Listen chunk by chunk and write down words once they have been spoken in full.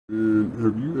And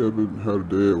have you ever had a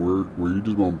day at work where you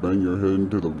just want to bang your head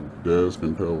into the desk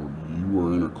until you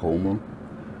are in a coma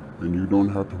and you don't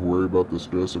have to worry about the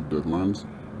stress of deadlines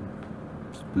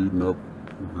speeding up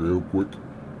real quick?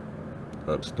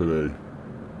 That's today.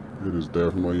 It is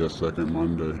definitely a second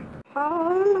Monday.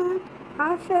 Oh,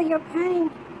 I feel your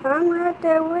pain. I'm right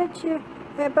there with you.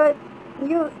 But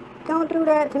you don't do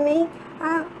that to me.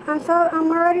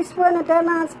 I'm already sweating the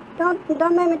deadlines.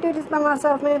 Don't make me do this by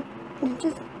myself, man.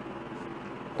 Just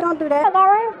don't do that.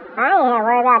 Deadlines? I ain't had to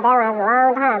worry about deadlines in a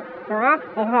long time. Alright?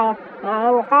 Because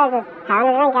instead of just having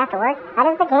a drink after work, I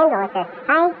just became the liquor. I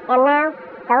am now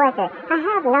the liquor. I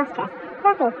have no stress.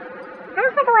 Nothing. I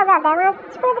don't have to worry about deadlines.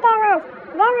 Screw the deadlines.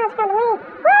 Deadlines come to me.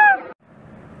 Woo!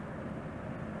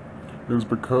 It is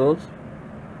because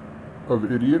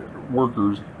of idiot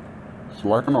workers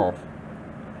slacking off,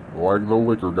 like the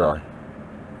liquor guy,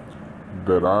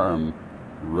 that I am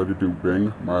ready to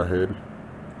bang my head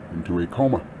into a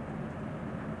coma.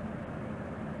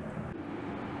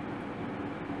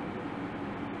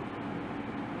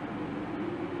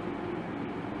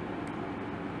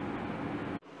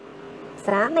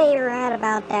 So I may be right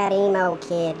about that emo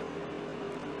kid.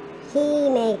 He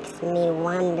makes me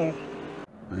wonder.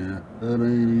 Man, that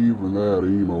ain't even that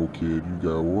emo kid you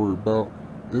gotta worry about.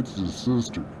 It's his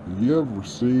sister. You ever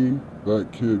seen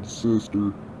that kid's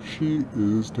sister? She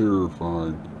is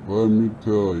terrifying. Let me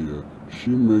tell you, she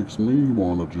makes me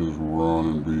wanna just run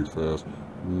and be fast.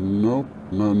 Nope,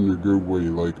 not in a good way,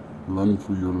 like run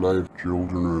for your life.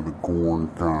 Children of the corn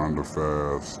kinda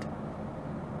fast.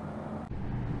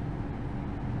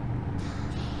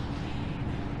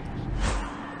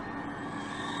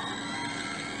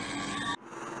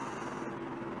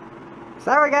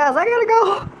 Sorry guys, I gotta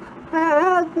go.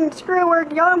 Screw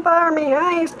work, y'all fire me.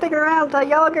 I ain't sticking around till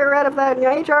y'all get rid of that.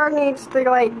 HR needs to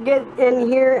get in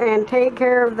here and take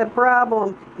care of the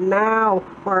problem now,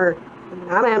 or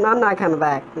I'm not coming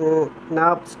back.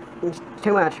 Nope, it's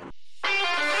too much.